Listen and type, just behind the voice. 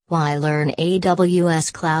Why learn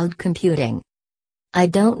AWS cloud computing? I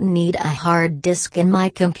don't need a hard disk in my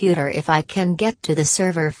computer if I can get to the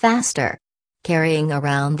server faster. Carrying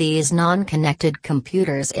around these non-connected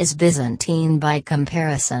computers is Byzantine by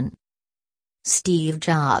comparison. Steve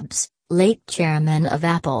Jobs, late chairman of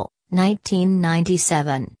Apple,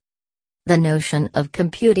 1997. The notion of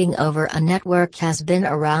computing over a network has been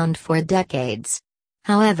around for decades.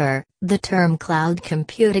 However, the term cloud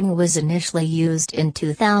computing was initially used in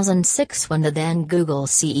 2006 when the then Google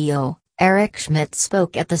CEO, Eric Schmidt,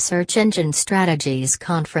 spoke at the Search Engine Strategies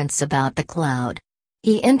Conference about the cloud.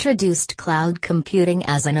 He introduced cloud computing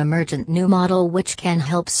as an emergent new model which can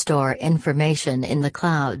help store information in the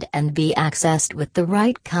cloud and be accessed with the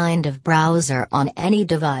right kind of browser on any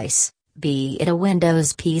device, be it a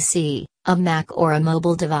Windows PC, a Mac or a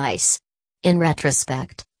mobile device. In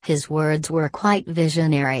retrospect, his words were quite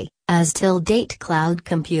visionary, as till date cloud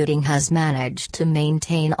computing has managed to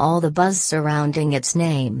maintain all the buzz surrounding its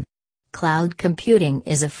name. Cloud computing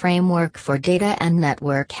is a framework for data and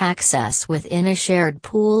network access within a shared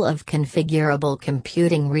pool of configurable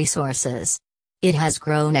computing resources. It has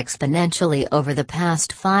grown exponentially over the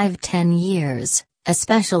past 5-10 years,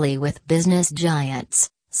 especially with business giants,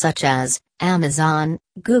 such as Amazon,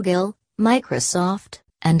 Google, Microsoft,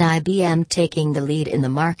 and IBM taking the lead in the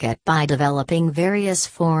market by developing various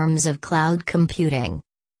forms of cloud computing.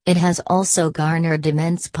 It has also garnered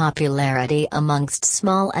immense popularity amongst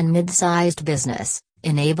small and mid-sized business,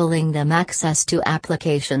 enabling them access to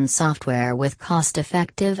application software with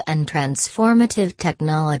cost-effective and transformative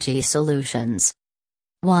technology solutions.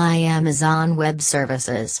 Why Amazon Web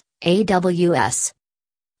Services, AWS?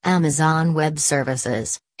 Amazon Web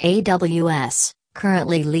Services, AWS,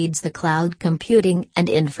 currently leads the cloud computing and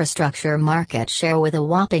infrastructure market share with a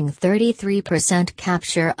whopping 33%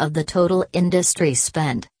 capture of the total industry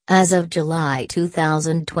spend, as of July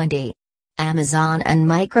 2020. Amazon and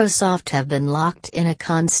Microsoft have been locked in a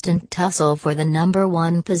constant tussle for the number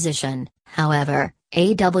one position. However,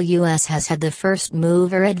 AWS has had the first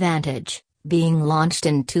mover advantage, being launched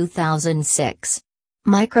in 2006.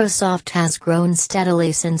 Microsoft has grown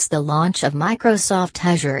steadily since the launch of Microsoft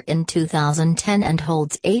Azure in 2010 and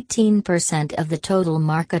holds 18% of the total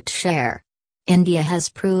market share. India has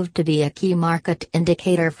proved to be a key market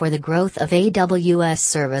indicator for the growth of AWS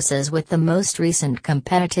services, with the most recent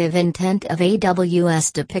competitive intent of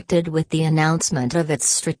AWS depicted with the announcement of its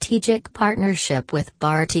strategic partnership with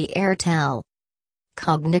Bharti Airtel.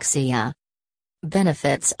 Cognixia.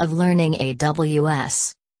 Benefits of learning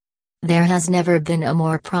AWS. There has never been a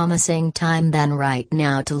more promising time than right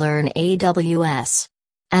now to learn AWS.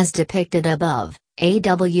 As depicted above,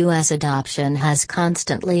 AWS adoption has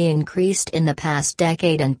constantly increased in the past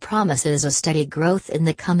decade and promises a steady growth in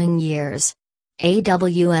the coming years.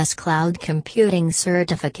 AWS Cloud Computing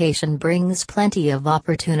certification brings plenty of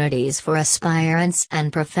opportunities for aspirants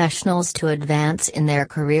and professionals to advance in their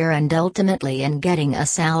career and ultimately in getting a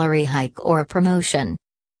salary hike or promotion.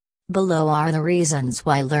 Below are the reasons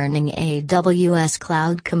why learning AWS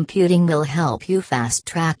Cloud Computing will help you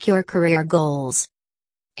fast-track your career goals.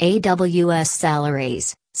 AWS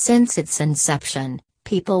salaries. Since its inception,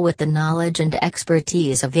 people with the knowledge and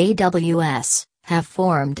expertise of AWS have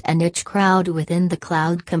formed a niche crowd within the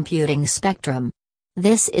cloud computing spectrum.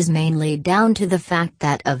 This is mainly down to the fact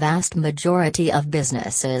that a vast majority of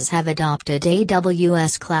businesses have adopted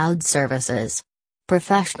AWS cloud services.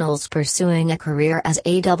 Professionals pursuing a career as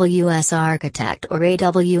AWS architect or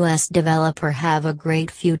AWS developer have a great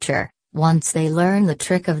future, once they learn the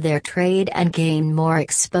trick of their trade and gain more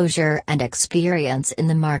exposure and experience in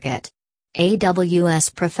the market.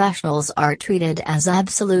 AWS professionals are treated as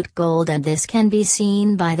absolute gold, and this can be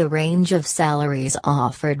seen by the range of salaries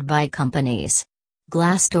offered by companies.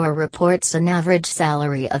 Glassdoor reports an average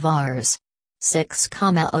salary of Rs.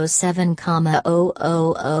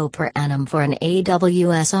 6,07,000 per annum for an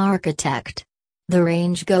AWS architect. The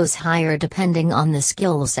range goes higher depending on the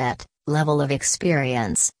skill set, level of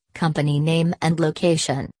experience, company name and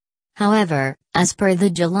location. However, as per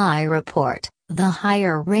the July report, the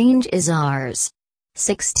higher range is Rs.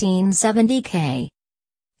 1670K.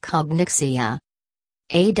 Cognixia.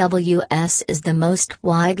 AWS is the most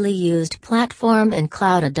widely used platform in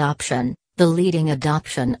cloud adoption. The leading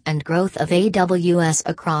adoption and growth of AWS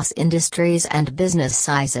across industries and business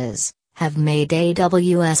sizes have made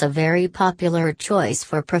AWS a very popular choice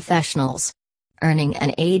for professionals. Earning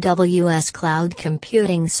an AWS cloud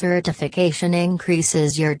computing certification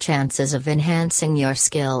increases your chances of enhancing your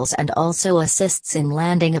skills and also assists in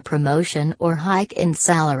landing a promotion or hike in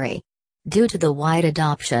salary. Due to the wide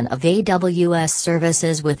adoption of AWS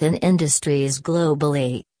services within industries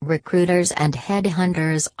globally, recruiters and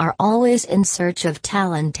headhunters are always in search of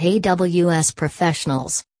talent AWS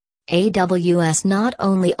professionals. AWS not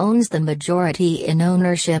only owns the majority in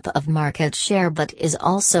ownership of market share but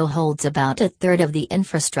also holds about a third of the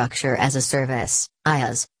infrastructure as a service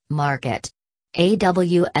 (IaaS) market.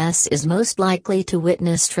 AWS is most likely to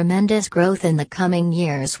witness tremendous growth in the coming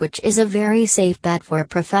years, which is a very safe bet for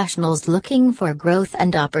professionals looking for growth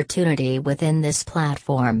and opportunity within this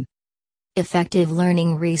platform. Effective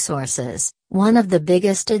learning resources. One of the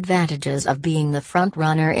biggest advantages of being the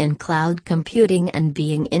front-runner in cloud computing and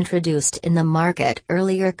being introduced in the market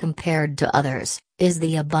earlier compared to others, is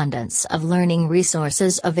the abundance of learning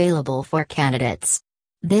resources available for candidates.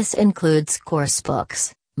 This includes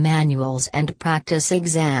coursebooks, manuals and practice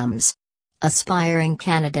exams. Aspiring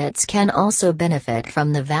candidates can also benefit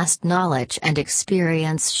from the vast knowledge and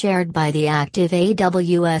experience shared by the active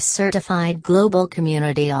AWS certified global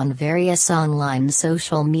community on various online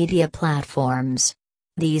social media platforms.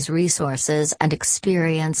 These resources and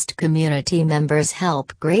experienced community members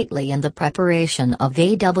help greatly in the preparation of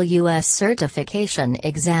AWS certification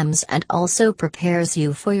exams and also prepares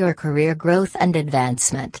you for your career growth and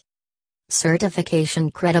advancement. Certification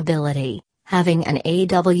credibility. Having an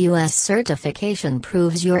AWS certification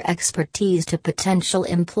proves your expertise to potential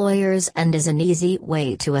employers and is an easy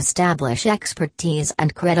way to establish expertise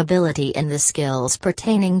and credibility in the skills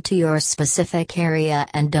pertaining to your specific area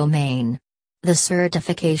and domain. The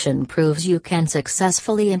certification proves you can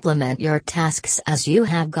successfully implement your tasks as you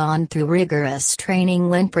have gone through rigorous training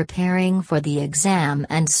when preparing for the exam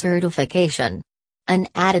and certification. An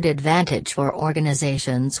added advantage for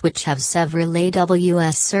organizations which have several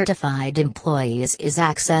AWS certified employees is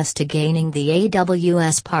access to gaining the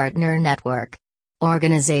AWS Partner Network.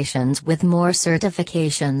 Organizations with more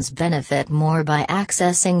certifications benefit more by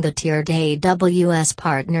accessing the tiered AWS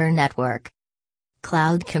Partner Network.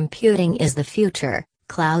 Cloud computing is the future.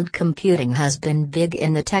 Cloud computing has been big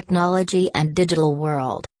in the technology and digital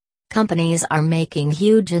world. Companies are making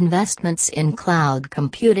huge investments in cloud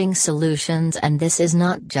computing solutions, and this is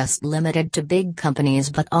not just limited to big companies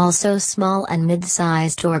but also small and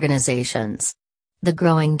mid-sized organizations. The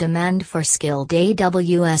growing demand for skilled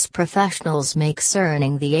AWS professionals makes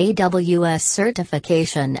earning the AWS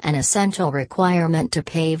certification an essential requirement to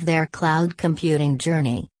pave their cloud computing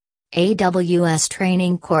journey. AWS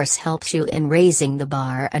training course helps you in raising the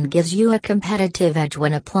bar and gives you a competitive edge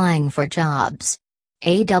when applying for jobs.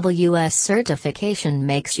 AWS certification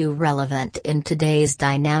makes you relevant in today's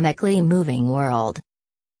dynamically moving world.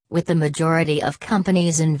 With the majority of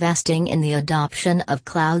companies investing in the adoption of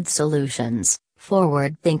cloud solutions,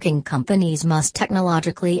 forward-thinking companies must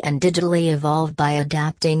technologically and digitally evolve by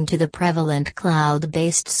adapting to the prevalent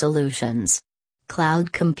cloud-based solutions.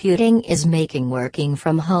 Cloud computing is making working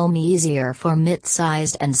from home easier for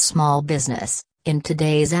mid-sized and small business in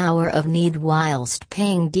today's hour of need, whilst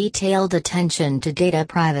paying detailed attention to data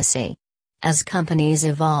privacy. As companies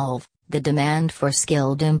evolve, the demand for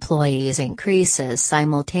skilled employees increases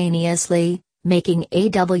simultaneously, making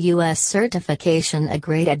AWS certification a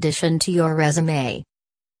great addition to your resume.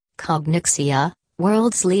 Cognixia,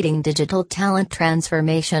 world's leading digital talent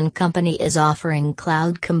transformation company, is offering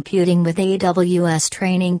cloud computing with AWS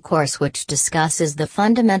training course which discusses the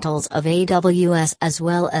fundamentals of AWS as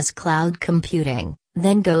well as cloud computing,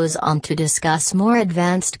 then goes on to discuss more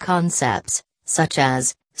advanced concepts, such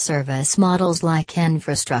as service models like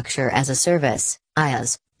infrastructure as a service,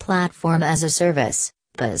 IaaS, platform as a service,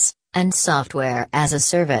 PaaS, and software as a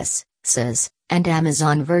service, SaaS, and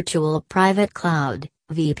Amazon Virtual Private Cloud,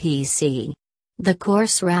 VPC. The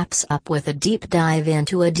course wraps up with a deep dive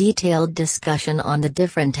into a detailed discussion on the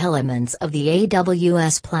different elements of the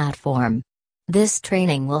AWS platform. This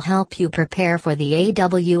training will help you prepare for the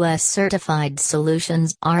AWS Certified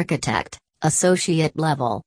Solutions Architect, associate level,